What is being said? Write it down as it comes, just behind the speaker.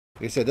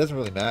Like I said, it doesn't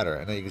really matter.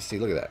 And then you can see,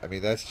 look at that. I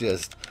mean, that's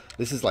just,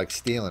 this is like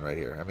stealing right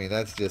here. I mean,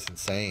 that's just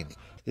insane.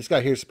 This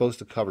guy here is supposed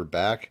to cover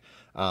back,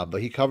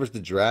 but he covers the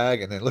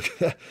drag. And then look at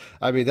that.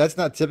 I mean, that's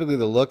not typically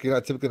the look. You're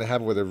not typically going to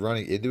have where they're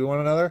running into one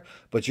another,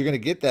 but you're going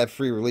to get that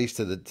free release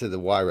to the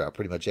Y route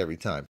pretty much every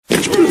time.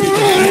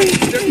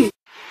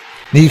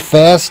 Need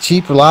fast,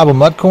 cheap, reliable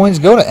MUT coins?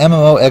 Go to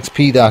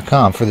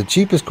MMOXP.com for the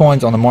cheapest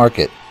coins on the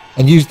market.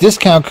 And use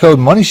discount code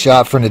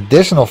MONEYSHOT for an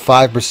additional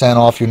 5%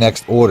 off your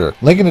next order.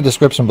 Link in the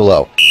description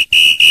below.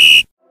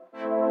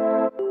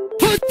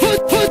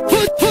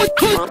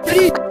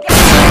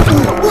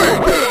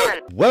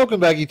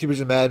 Welcome back, YouTubers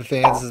and Madden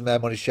fans. This is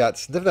Mad Money Shot,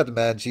 sniffing out the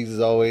Madden cheese as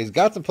always.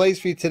 Got some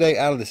plays for you today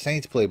out of the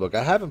Saints playbook.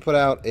 I haven't put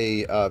out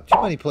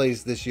too many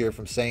plays this year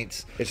from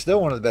Saints. It's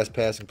still one of the best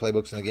passing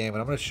playbooks in the game,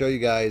 and I'm going to show you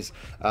guys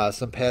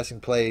some passing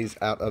plays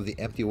out of the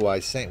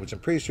MTY Saint, which I'm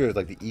pretty sure is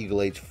like the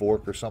Eagle H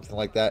fork or something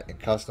like that in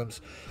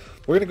customs.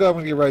 We're going to go ahead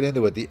and get right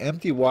into it. The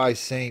MTY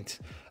Saint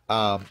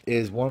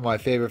is one of my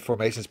favorite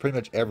formations pretty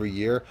much every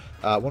year.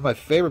 One of my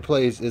favorite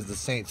plays is the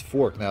Saints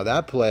fork. Now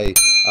that play,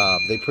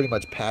 they pretty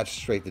much patched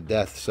straight to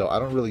death, so I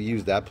don't really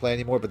use that play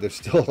anymore, but there's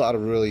still a lot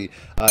of really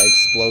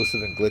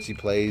explosive and glitchy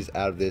plays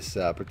out of this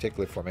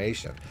particular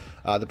formation.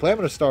 The play I'm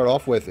going to start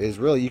off with is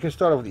really, you can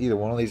start off with either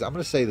one of these. I'm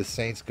going to say the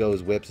Saints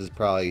goes whips is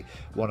probably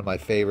one of my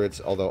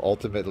favorites, although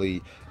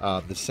ultimately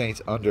the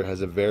Saints under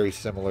has a very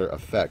similar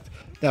effect.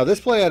 Now this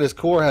play at its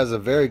core has a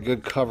very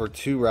good cover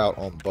 2 route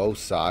on both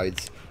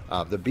sides.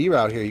 The B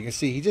route here, you can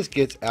see he just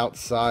gets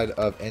outside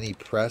of any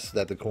press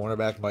that the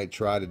cornerback might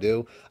try to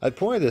do. I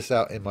pointed this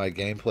out in my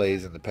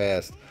gameplays in the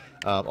past.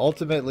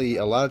 Ultimately,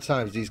 a lot of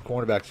times these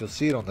cornerbacks, you'll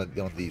see it on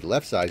the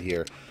left side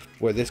here,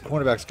 where this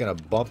cornerback's going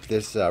to bump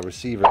this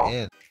receiver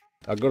in.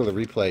 I'll go to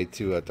the replay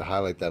to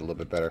highlight that a little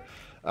bit better.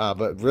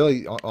 But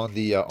really, on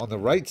the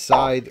right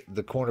side,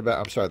 the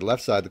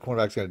left side, the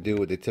cornerback's going to do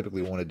what they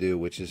typically want to do,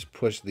 which is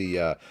push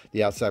the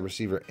outside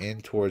receiver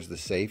in towards the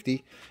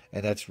safety,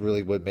 and that's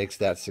really what makes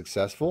that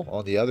successful.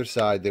 On the other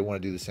side, they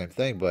want to do the same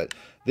thing, but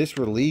this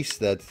release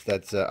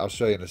that's I'll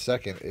show you in a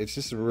second, it's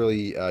just a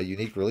really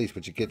unique release,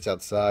 which it gets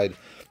outside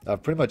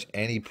pretty much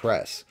any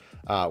press,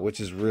 which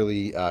is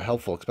really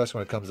helpful, especially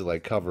when it comes to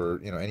like cover,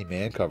 any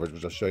man coverage,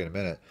 which I'll show you in a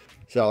minute.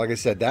 So like I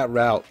said, that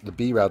route, the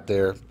B route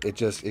there, it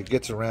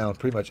gets around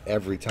pretty much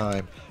every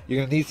time. You're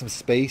going to need some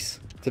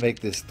space to make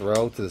this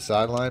throw to the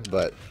sideline,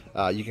 but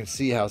you can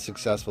see how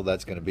successful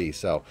that's going to be.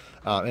 So,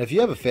 and if you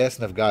have a fast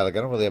enough guy, like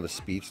I don't really have a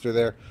speedster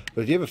there,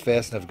 but if you have a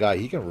fast enough guy,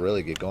 he can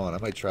really get going. I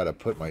might try to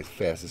put my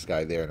fastest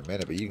guy there in a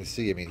minute, but you can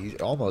see, I mean, he's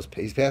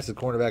past the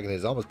cornerback and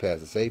he's almost past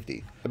the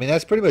safety. I mean,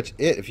 that's pretty much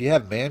it. If you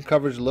have man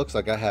coverage looks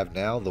like I have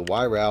now, the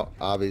Y route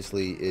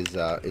obviously is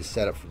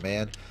set up for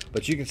man,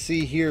 but you can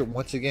see here,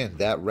 once again,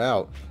 that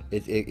route,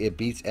 it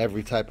beats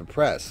every type of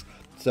press.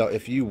 So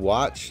if you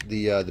watch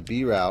the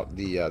B route,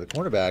 the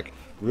cornerback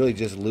really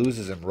just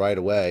loses him right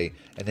away,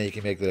 and then you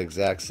can make that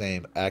exact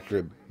same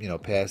accurate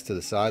pass to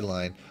the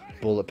sideline,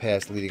 bullet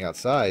pass leading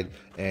outside,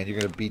 and you're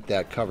going to beat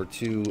that cover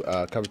two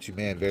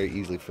man very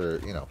easily. For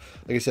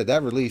like I said,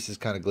 that release is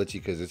kind of glitchy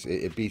because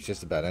it beats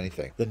just about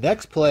anything. The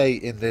next play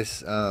in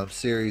this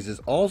series is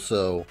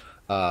also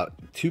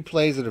two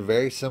plays that are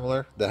very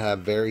similar, that have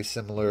very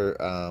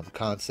similar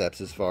concepts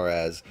as far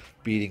as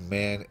beating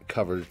man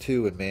cover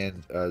 2 and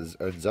man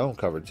zone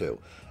cover 2,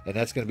 and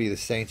that's going to be the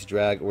Saints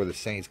drag or the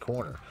Saints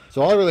corner.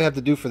 So all I really have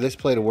to do for this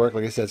play to work,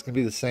 like I said, it's going to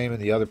be the same in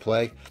the other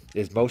play,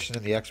 is motion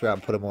in the X route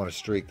and put them on a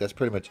streak. That's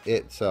pretty much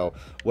it. So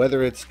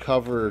whether it's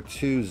cover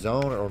 2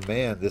 zone or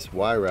man, this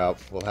Y route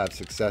will have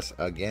success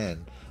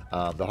again.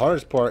 The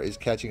hardest part is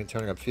catching and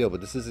turning upfield, but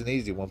this is an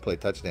easy one-play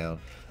touchdown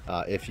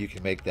if you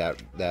can make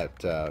that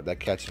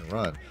catch and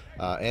run.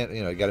 And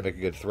you got to make a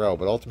good throw.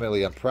 But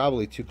ultimately, I'm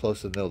probably too close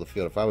to the middle of the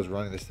field. If I was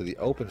running this to the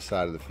open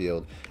side of the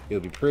field, it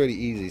would be pretty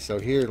easy. So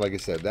here, like I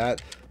said,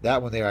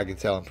 that one there, I can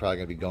tell I'm probably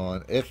going to be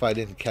gone if I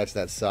didn't catch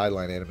that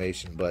sideline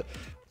animation. But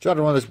try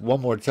to run this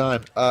one more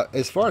time.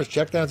 As far as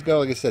checkdowns go,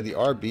 like I said, the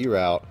RB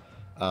route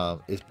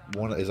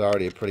is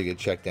already a pretty good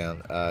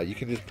checkdown. You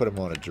can just put them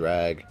on a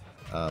drag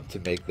to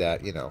make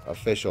that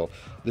official.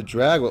 The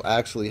drag will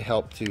actually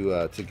help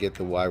to get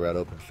the Y route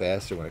open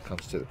faster when it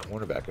comes to the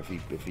cornerback if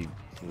he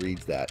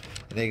reads that.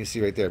 And then you can see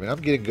right there, I mean, I'm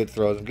getting good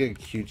throws, I'm getting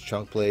huge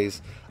chunk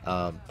plays,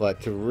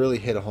 but to really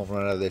hit a home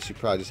run out of this, you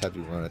probably just have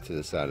to run it to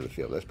the side of the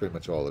field. That's pretty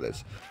much all it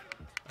is.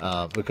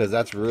 Because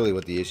that's really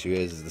what the issue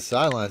is the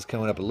sideline's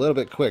coming up a little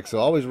bit quick. So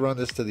always run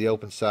this to the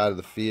open side of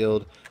the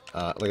field.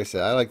 Like I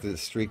said, I like to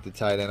streak the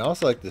tight end. I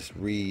also like this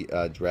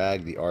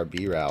drag the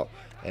RB route.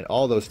 And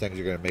all those things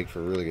are going to make for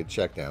a really good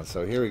check down.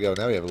 So here we go.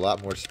 Now we have a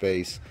lot more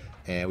space,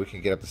 and we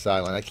can get up the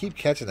sideline. I keep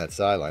catching that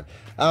sideline.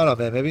 I don't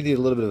know, man. Maybe need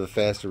a little bit of a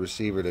faster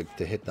receiver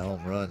to hit the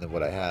home run than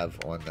what I have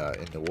on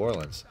in New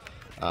Orleans.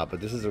 But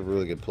this is a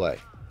really good play.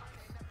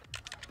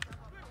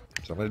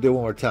 So I'm going to do it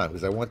one more time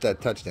because I want that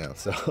touchdown.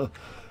 So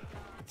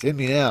it's in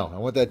me now. I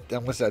want that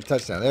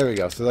touchdown. There we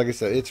go. So like I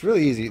said, it's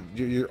really easy.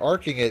 You're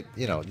arcing it,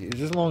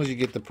 just as long as you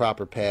get the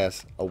proper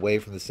pass away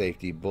from the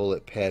safety,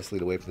 bullet pass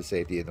lead away from the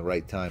safety in the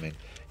right timing,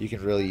 you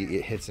can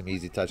really hit some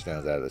easy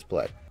touchdowns out of this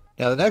play.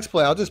 Now the next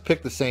play, I'll just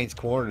pick the Saints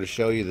corner to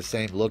show you the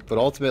same look, but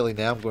ultimately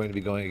now I'm going to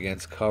be going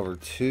against cover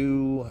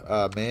 2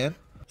 man.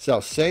 So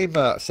same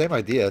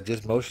idea,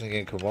 just motioning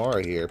in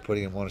Kamara here,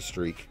 putting him on a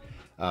streak,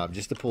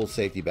 just to pull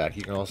safety back.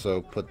 You can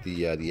also put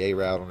the A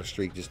route on a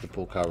streak just to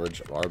pull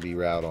coverage, RB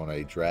route on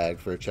a drag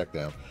for a check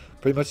down.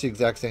 Pretty much the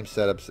exact same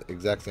setups,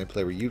 exact same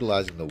play. We're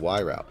utilizing the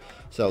Y route.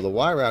 So the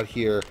Y route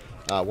here,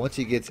 once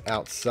he gets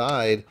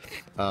outside,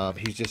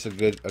 he's just a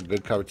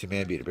good cover 2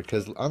 man beater,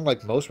 because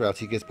unlike most routes,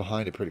 he gets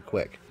behind it pretty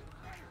quick.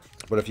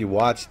 But if you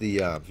watch the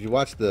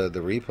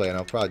replay, and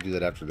I'll probably do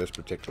that after this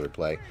particular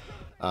play,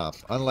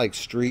 unlike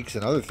streaks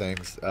and other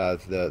things,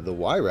 the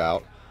Y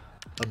route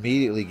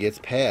immediately gets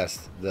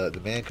past the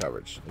man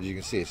coverage. As you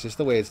can see, it's just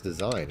the way it's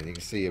designed, and you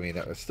can see, I mean,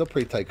 it's still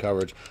pretty tight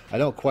coverage. I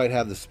don't quite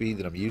have the speed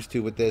that I'm used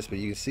to with this, but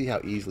you can see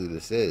how easily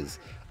this is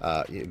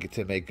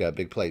to make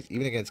big plays,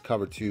 even against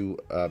cover 2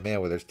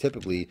 man, where there's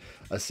typically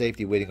a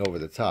safety waiting over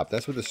the top.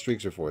 That's what the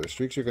streaks are for. The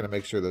streaks are going to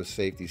make sure those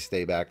safeties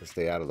stay back and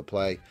stay out of the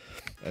play.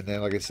 And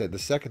then, like I said, the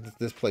second that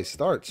this play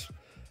starts,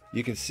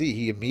 you can see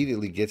he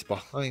immediately gets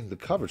behind the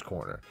coverage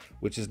corner,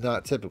 which is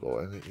not typical.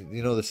 And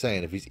you know the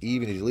saying, if he's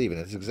even, he's leaving.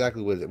 That's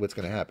exactly what's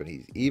going to happen.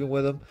 He's even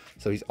with him,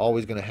 so he's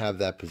always going to have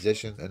that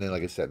position. And then,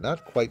 like I said,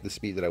 not quite the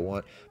speed that I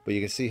want, but you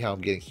can see how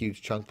I'm getting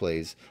huge chunk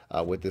plays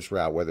with this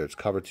route, whether it's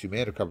cover 2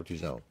 man or cover 2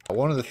 zone.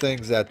 One of the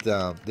things that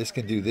this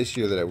can do this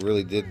year that it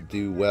really didn't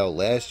do well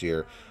last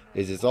year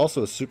is it's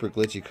also a super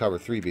glitchy cover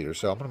 3 beater.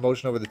 So I'm going to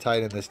motion over the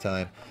tight end this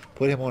time,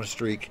 put him on a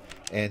streak,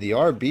 and the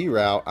RB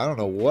route, I don't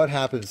know what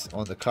happens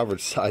on the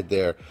coverage side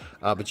there,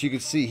 but you can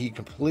see he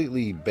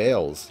completely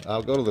bails.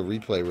 I'll go to the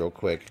replay real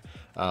quick.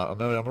 I'm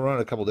going to run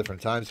it a couple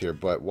different times here,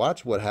 but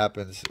watch what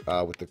happens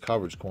with the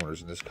coverage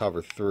corners in this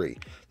cover 3.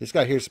 This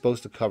guy here is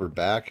supposed to cover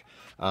back,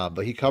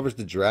 but he covers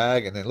the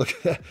drag, and then look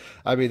at that.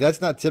 I mean,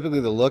 that's not typically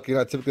the look. You're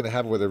not typically going to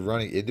have where they're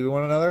running into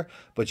one another,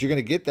 but you're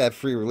going to get that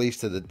free release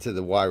to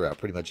the Y route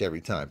pretty much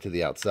every time to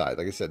the outside.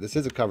 Like I said, this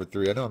is a cover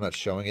 3. I know I'm not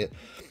showing it,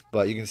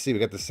 but you can see we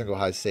got the single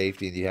high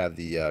safety, and you have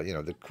the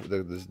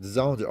the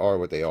zones are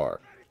what they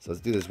are. So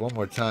let's do this one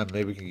more time.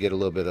 Maybe we can get a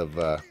little bit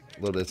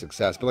of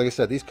success. But like I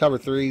said, these cover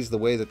 3s, the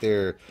way that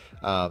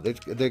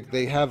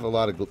they have a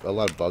lot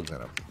of bugs in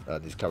them.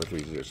 These cover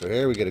 3s here. So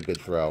here we get a good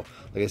throw.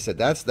 Like I said,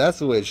 that's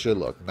the way it should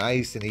look.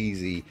 Nice and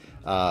easy.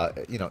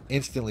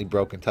 Instantly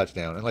broken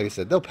touchdown. And like I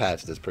said, they'll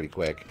patch this pretty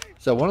quick.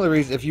 So one of the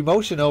reasons, if you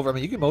motion over, I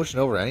mean, you can motion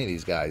over any of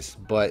these guys,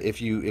 but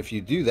if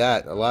you do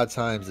that, a lot of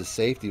times the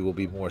safety will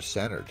be more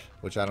centered,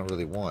 which I don't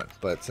really want.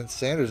 But since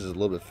Sanders is a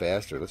little bit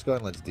faster, let's go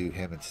ahead and let's do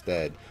him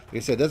instead. Like I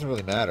said, it doesn't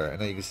really matter.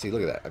 And then you can see,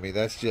 look at that. I mean,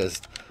 this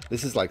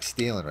is like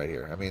stealing right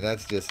here. I mean,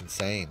 that's just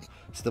insane.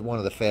 It's one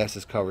of the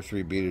fastest cover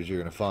 3 beaters you're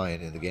going to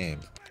find in the game.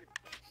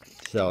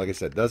 So like I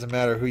said, doesn't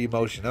matter who you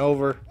motion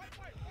over.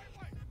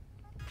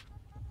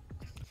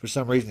 For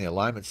some reason, the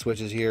alignment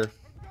switches here,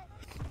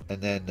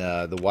 and then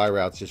the Y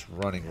route's just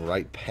running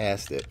right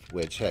past it.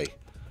 Which, hey,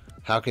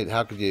 how could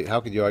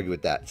you argue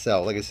with that?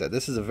 So, like I said,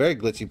 this is a very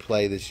glitchy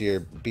play this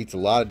year. Beats a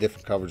lot of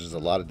different coverages, a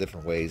lot of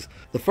different ways.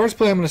 The first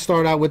play I'm going to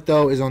start out with,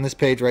 though, is on this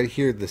page right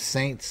here, the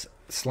Saints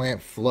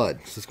slant flood.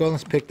 So let's go ahead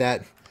and let's pick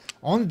that.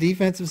 On the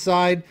defensive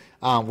side,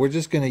 we're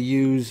just going to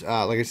use,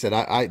 like I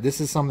said,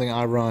 this is something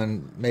I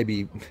run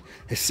maybe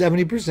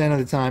 70% of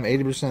the time,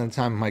 80% of the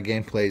time in my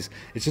game plays.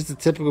 It's just a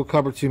typical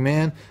cover 2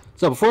 man.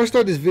 So before I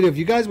start this video, if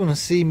you guys want to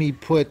see me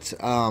put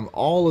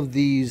all of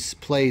these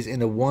plays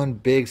into one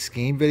big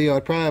scheme video, I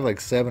probably have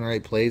like 7 or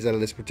 8 plays out of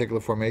this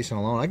particular formation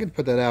alone. I can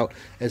put that out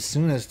as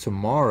soon as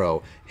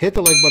tomorrow. Hit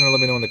the like button or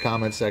let me know in the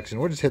comment section,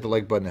 or just hit the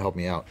like button to help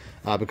me out,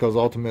 because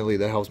ultimately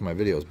that helps my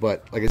videos.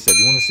 But like I said, if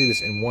you want to see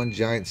this in one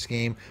giant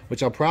scheme,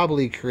 which I'll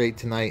probably create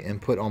tonight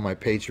and put on my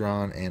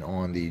Patreon and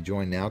on the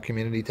Join Now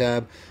community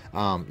tab,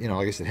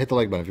 like I said, hit the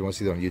like button if you want to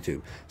see that on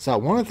YouTube. So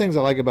one of the things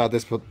I like about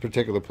this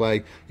particular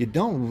play, you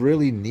don't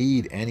really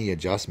need any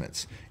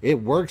adjustments.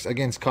 It works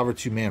against cover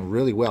 2 man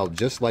really well,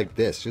 just like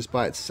this, just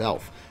by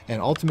itself.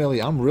 And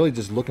ultimately, I'm really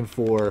just looking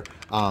for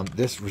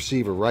this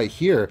receiver right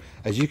here.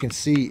 As you can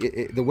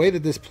see, the way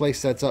that this play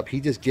sets up, he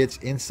just gets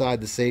inside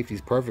the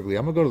safeties perfectly.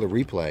 I'm going to go to the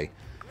replay.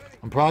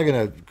 I'm probably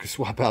going to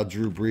swap out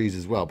Drew Brees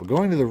as well. But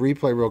going to the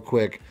replay real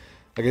quick,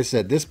 like I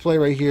said, this play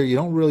right here, you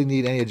don't really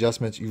need any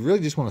adjustments. You really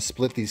just want to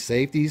split these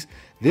safeties.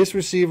 This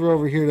receiver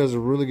over here does a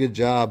really good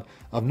job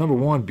of, number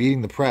 1,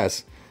 beating the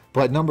press,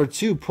 but number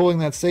 2, pulling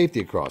that safety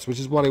across, which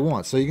is what I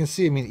want. So you can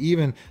see, I mean,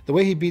 even the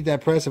way he beat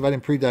that press, if I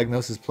didn't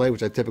pre-diagnose his play,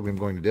 which I typically am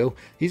going to do,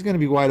 he's going to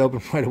be wide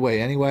open right away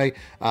anyway,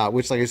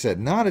 which, like I said,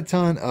 not a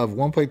ton of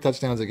one-play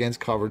touchdowns against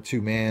cover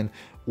 2 man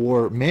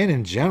or man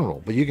in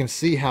general, but you can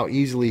see how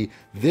easily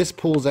this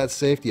pulls that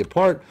safety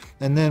apart.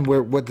 And then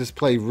where this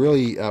play is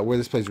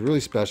really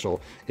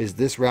special is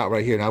this route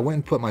right here. And I went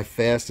and put my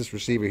fastest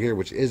receiver here,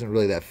 which isn't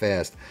really that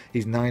fast.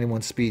 He's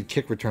 91 speed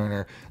kick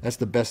returner. That's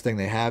the best thing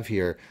they have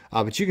here.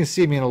 But you can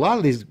see, I mean, a lot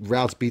of these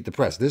routes beat the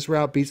press. This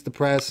route beats the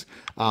press,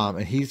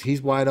 and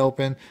he's wide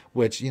open,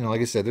 which,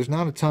 like I said, there's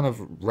not a ton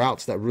of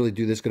routes that really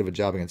do this good of a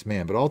job against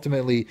man. But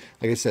ultimately,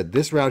 like I said,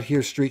 this route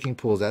here, streaking,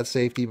 pulls that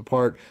safety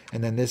apart,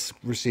 and then this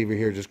receiver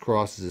here receiver just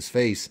crosses his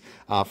face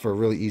for a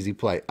really easy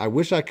play. I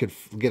wish I could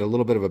get a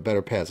little bit of a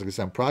better pass. Like I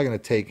said, I'm probably going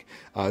to take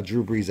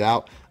Drew Brees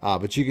out,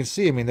 but you can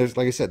see, I mean, there's,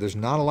 like I said, there's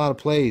not a lot of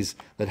plays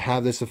that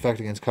have this effect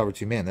against cover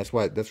 2 man. That's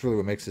really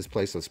what makes this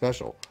play so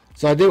special.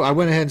 So I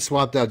went ahead and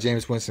swapped out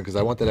Jameis Winston because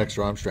I want that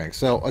extra arm strength.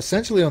 So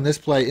essentially on this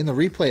play, in the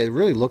replay, it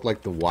really looked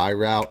like the Y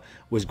route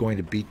was going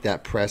to beat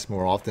that press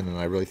more often than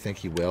I really think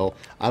he will.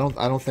 I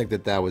don't think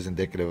that was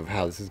indicative of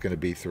how this is going to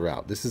be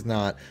throughout. This is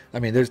not, I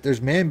mean,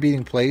 there's man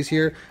beating plays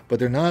here, but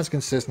they're not as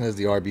consistent as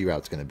the RB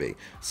route's going to be.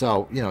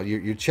 So, you know,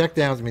 your check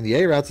downs, I mean, the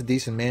A route's a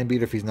decent man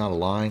beater if he's not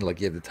aligned, like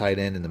you have the tight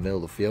end in the middle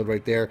of the field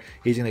right there.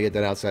 He's going to get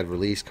that outside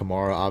release.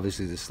 Kamara,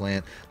 obviously, the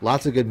slant.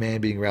 Lots of good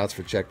man beating routes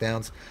for check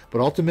downs,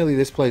 but ultimately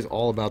this play is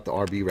all about the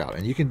RB route.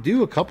 And you can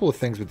do a couple of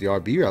things with the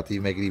RB route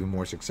to make it even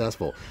more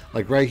successful.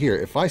 Like right here,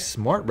 if I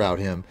smart route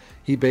him,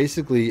 he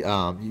basically,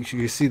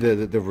 you see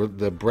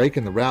the break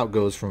in the route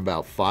goes from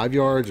about 5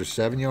 yards or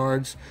 7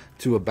 yards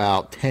to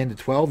about 10 to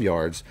 12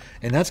 yards,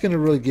 and that's going to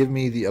really give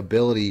me the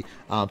ability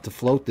to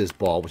float this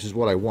ball, which is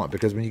what I want,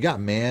 because when you got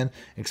man,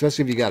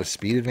 especially if you got a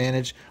speed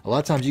advantage, a lot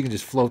of times you can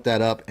just float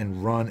that up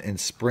and run and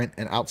sprint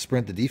and out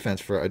sprint the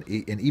defense for an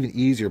even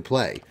easier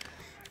play.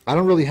 I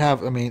don't really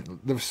have, I mean,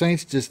 the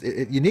Saints just,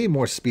 you need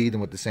more speed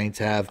than what the Saints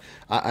have.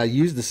 I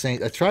use the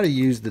Saints, I try to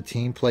use the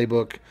team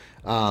playbook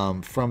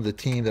from the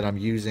team that I'm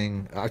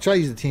using. I try to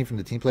use the team from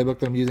the team playbook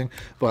that I'm using,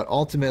 but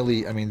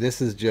ultimately, I mean,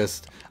 this is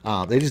just,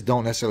 they just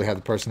don't necessarily have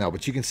the personnel.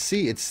 But you can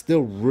see it's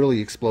still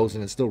really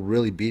explosive and still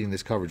really beating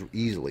this coverage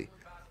easily.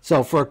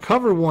 So for a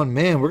cover 1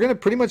 man, we're going to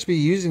pretty much be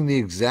using the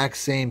exact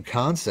same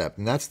concept,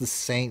 and that's the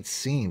Saints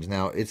seams.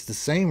 Now, it's the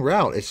same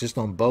route. It's just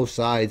on both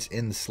sides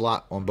in the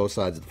slot on both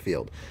sides of the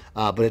field,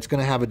 but it's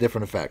going to have a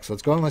different effect. So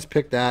let's go and let's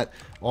pick that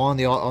on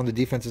the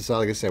defensive side.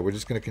 Like I said, we're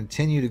just going to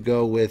continue to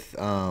go with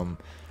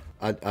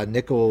a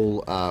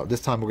nickel.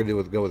 This time we're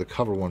going to go with a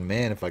cover 1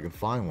 man if I can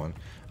find one.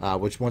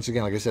 Which, once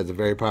again, like I said, is a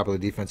very popular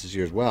defense this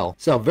year as well.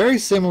 So, very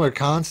similar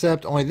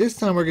concept, only this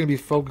time we're going to be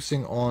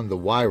focusing on the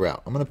Y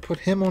route. I'm going to put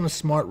him on a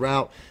smart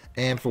route,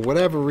 and for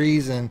whatever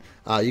reason,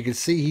 you can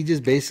see he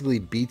just basically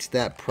beats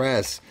that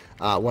press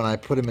when I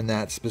put him in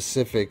that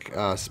specific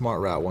smart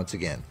route once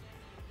again.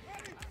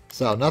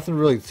 So nothing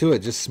really to it,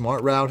 just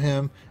smart route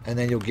him, and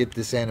then you'll get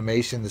this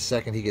animation the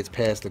second he gets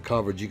past the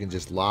coverage. You can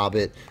just lob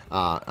it.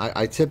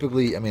 I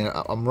typically, I mean,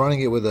 I'm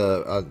running it with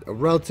a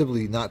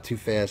relatively not too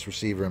fast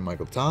receiver in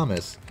Michael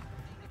Thomas,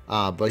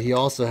 but he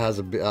also has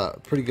a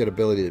pretty good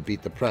ability to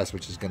beat the press,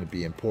 which is going to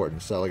be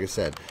important. So like I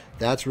said,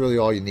 that's really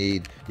all you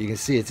need. You can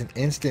see it's an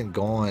instant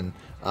gone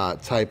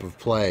type of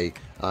play.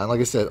 And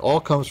like I said, all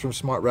comes from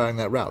smart routing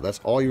that route.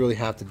 That's all you really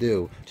have to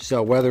do.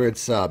 So whether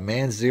it's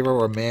man 0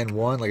 or man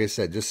 1, like I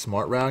said, just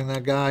smart routing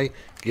that guy,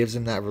 gives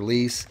him that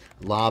release,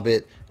 lob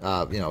it,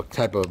 you know,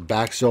 type of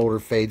back shoulder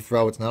fade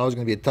throw. It's not always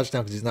going to be a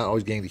touchdown because he's not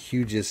always getting the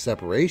hugest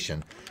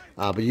separation.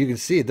 But you can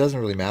see it doesn't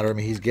really matter. I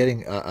mean, he's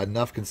getting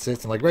enough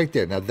consistent, like right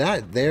there. Now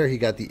that there, he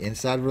got the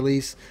inside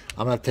release.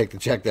 I'm going to take the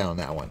check down on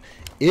that one.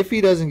 If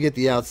he doesn't get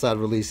the outside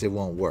release, it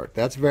won't work.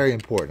 That's very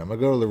important. I'm going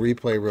to go to the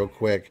replay real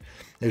quick.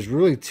 There's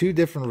really 2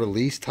 different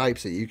release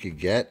types that you could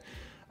get.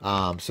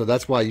 So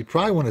that's why you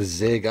probably want to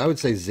zig. I would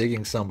say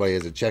zigging somebody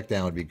as a check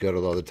down would be good,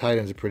 although the tight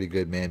end's a pretty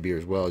good man beater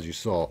as well, as you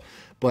saw.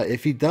 But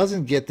if he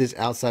doesn't get this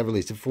outside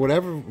release, if for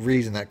whatever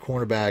reason that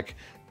cornerback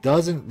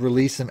doesn't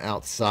release him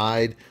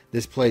outside,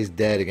 this play's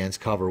dead against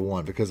cover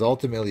 1, because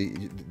ultimately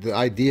the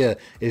idea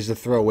is to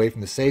throw away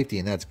from the safety,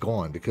 and that's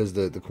gone because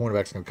the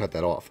cornerback's going to cut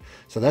that off.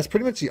 So that's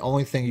pretty much the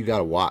only thing you got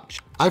to watch.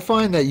 I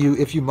find that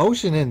if you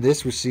motion in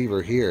this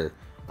receiver here,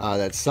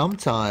 that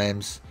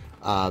sometimes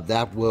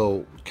that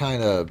will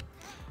kind of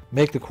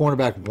make the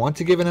cornerback want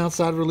to give an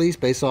outside release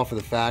based off of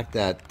the fact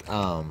that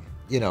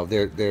you know,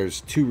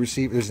 there's 2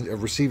 receivers, there's a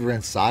receiver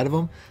inside of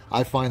them.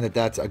 I find that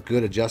that's a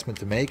good adjustment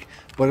to make,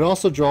 but it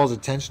also draws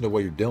attention to what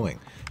you're doing.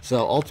 So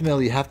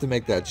ultimately, you have to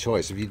make that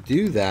choice. If you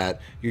do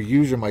that, your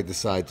user might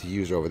decide to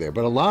use over there.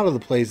 But a lot of the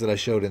plays that I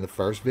showed in the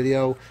first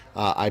video,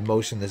 I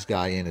motioned this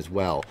guy in as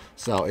well.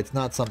 So it's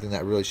not something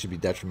that really should be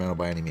detrimental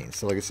by any means.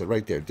 So like I said,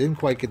 right there, didn't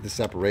quite get the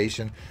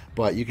separation,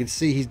 but you can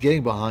see he's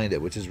getting behind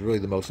it, which is really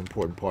the most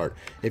important part.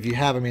 If you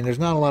have, I mean, there's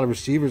not a lot of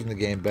receivers in the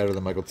game better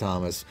than Michael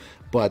Thomas,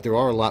 but there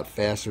are a lot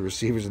faster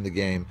receivers in the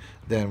game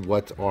than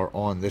what are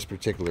on this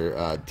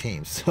particular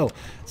team. So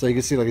you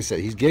can see, like I said,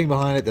 he's getting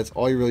behind it. That's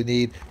all you really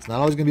need. It's not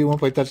always going to be a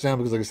one-play touchdown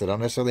because, like I said, I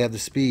don't necessarily have the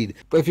speed.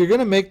 But if you're going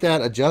to make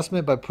that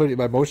adjustment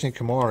by motioning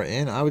Kamara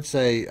in, I would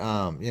say,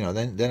 you know,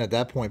 then at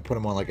that point, put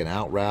him on like an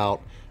out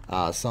route,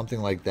 something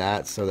like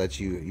that, so that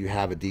you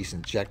have a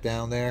decent check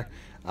down there,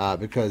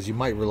 because you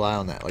might rely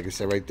on that. Like I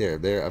said, right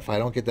there, if I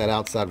don't get that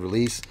outside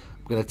release,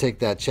 I'm going to take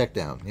that check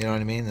down. You know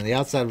what I mean? And the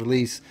outside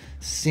release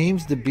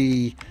seems to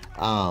be,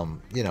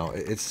 you know,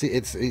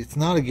 it's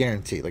not a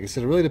guarantee. Like I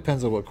said, it really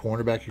depends on what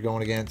cornerback you're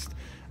going against.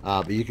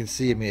 But you can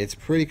see, I mean, it's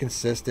pretty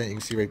consistent. You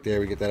can see right there,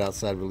 we get that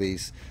outside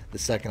release. The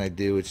second I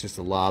do, it's just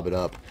to lob it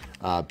up,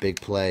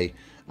 big play.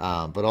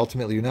 But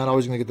ultimately, you're not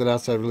always going to get that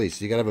outside release.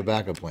 So you got to have a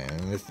backup plan.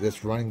 And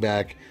this running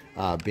back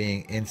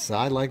being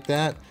inside like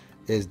that,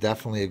 is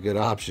definitely a good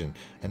option.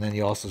 And then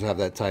you also have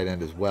that tight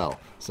end as well.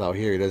 So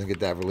here he doesn't get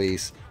that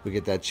release. We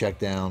get that check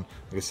down.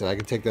 Like I said, I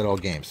can take that all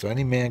game. So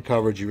any man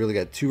coverage, you really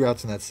got 2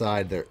 routes on that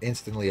side. They're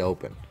instantly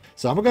open.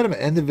 So I'm going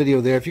to end the video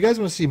there. If you guys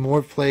want to see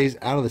more plays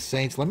out of the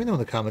Saints, let me know in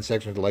the comment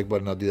section with the like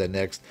button. I'll do that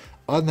next.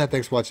 Other than that,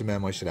 thanks for watching, man.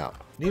 Moist it out.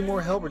 Need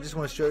more help or just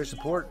want to show your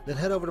support? Then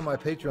head over to my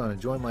Patreon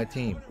and join my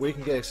team, where you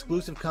can get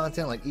exclusive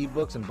content like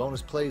ebooks and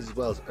bonus plays, as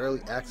well as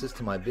early access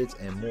to my vids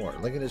and more.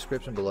 Link in the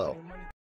description below.